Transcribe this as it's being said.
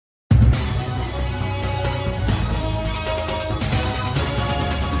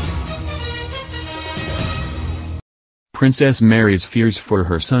Princess Mary's fears for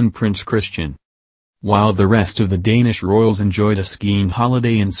her son Prince Christian. While the rest of the Danish royals enjoyed a skiing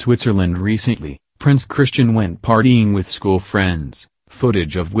holiday in Switzerland recently, Prince Christian went partying with school friends,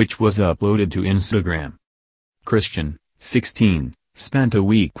 footage of which was uploaded to Instagram. Christian, 16, spent a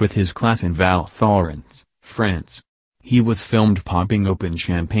week with his class in Val Thorens, France. He was filmed popping open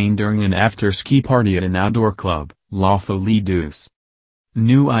champagne during an after-ski party at an outdoor club, La Folie Douce.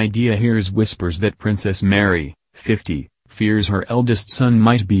 New Idea hears whispers that Princess Mary, 50, fears her eldest son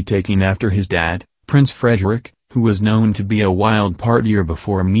might be taken after his dad, Prince Frederick, who was known to be a wild partier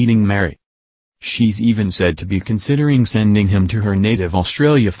before meeting Mary. She's even said to be considering sending him to her native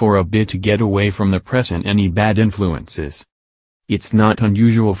Australia for a bit to get away from the press and any bad influences. It's not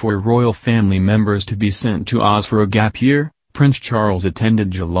unusual for royal family members to be sent to Oz for a gap year. Prince Charles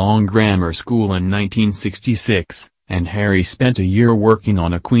attended Geelong Grammar School in 1966, and Harry spent a year working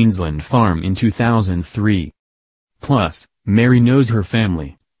on a Queensland farm in 2003. Plus, Mary knows her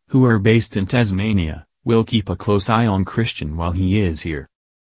family, who are based in Tasmania, will keep a close eye on Christian while he is here.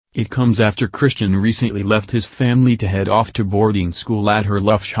 It comes after Christian recently left his family to head off to boarding school at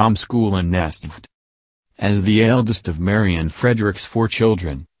Herlufsholm School in Næstved. As the eldest of Mary and Frederick's 4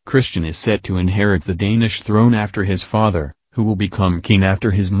 children, Christian is set to inherit the Danish throne after his father, who will become king after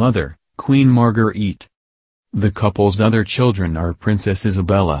his mother, Queen Margrethe. The couple's other children are Princess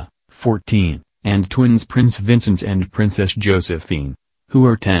Isabella, 14, and twins Prince Vincent and Princess Josephine, who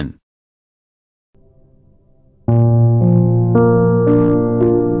are 10.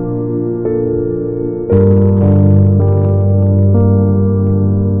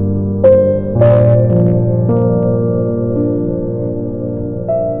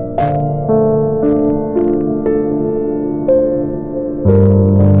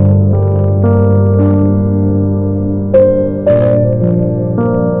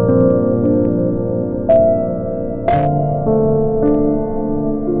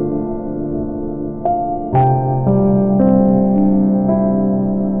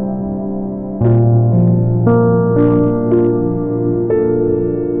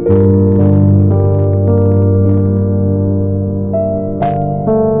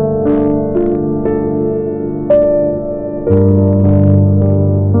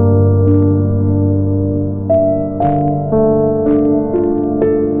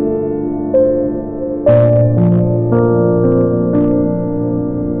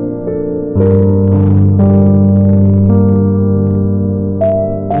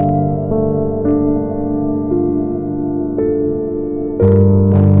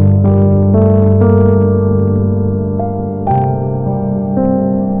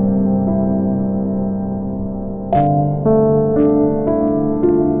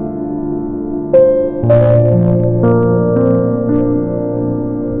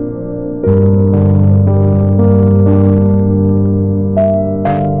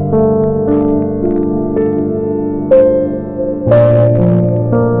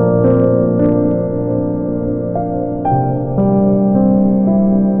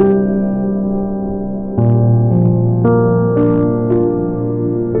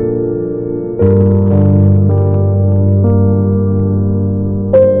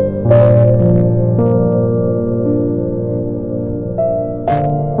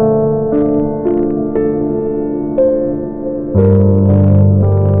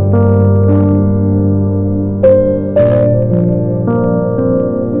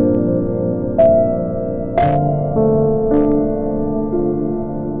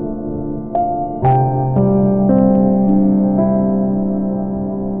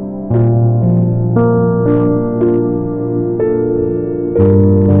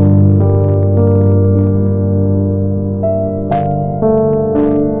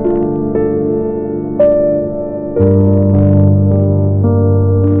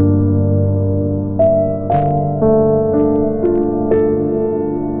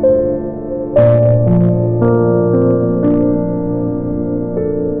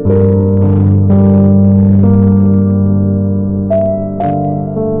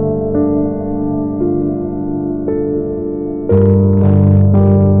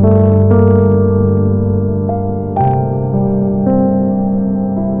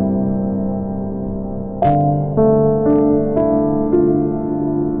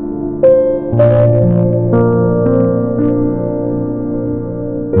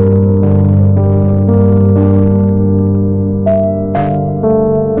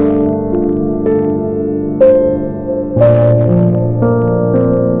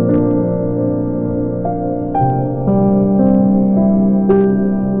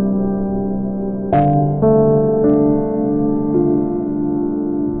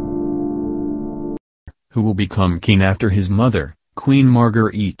 who will become king after his mother, Queen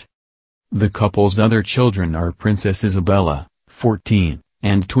Marguerite. The couple's other children are Princess Isabella, 14,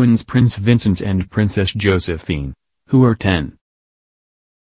 and twins Prince Vincent and Princess Josephine, who are 10.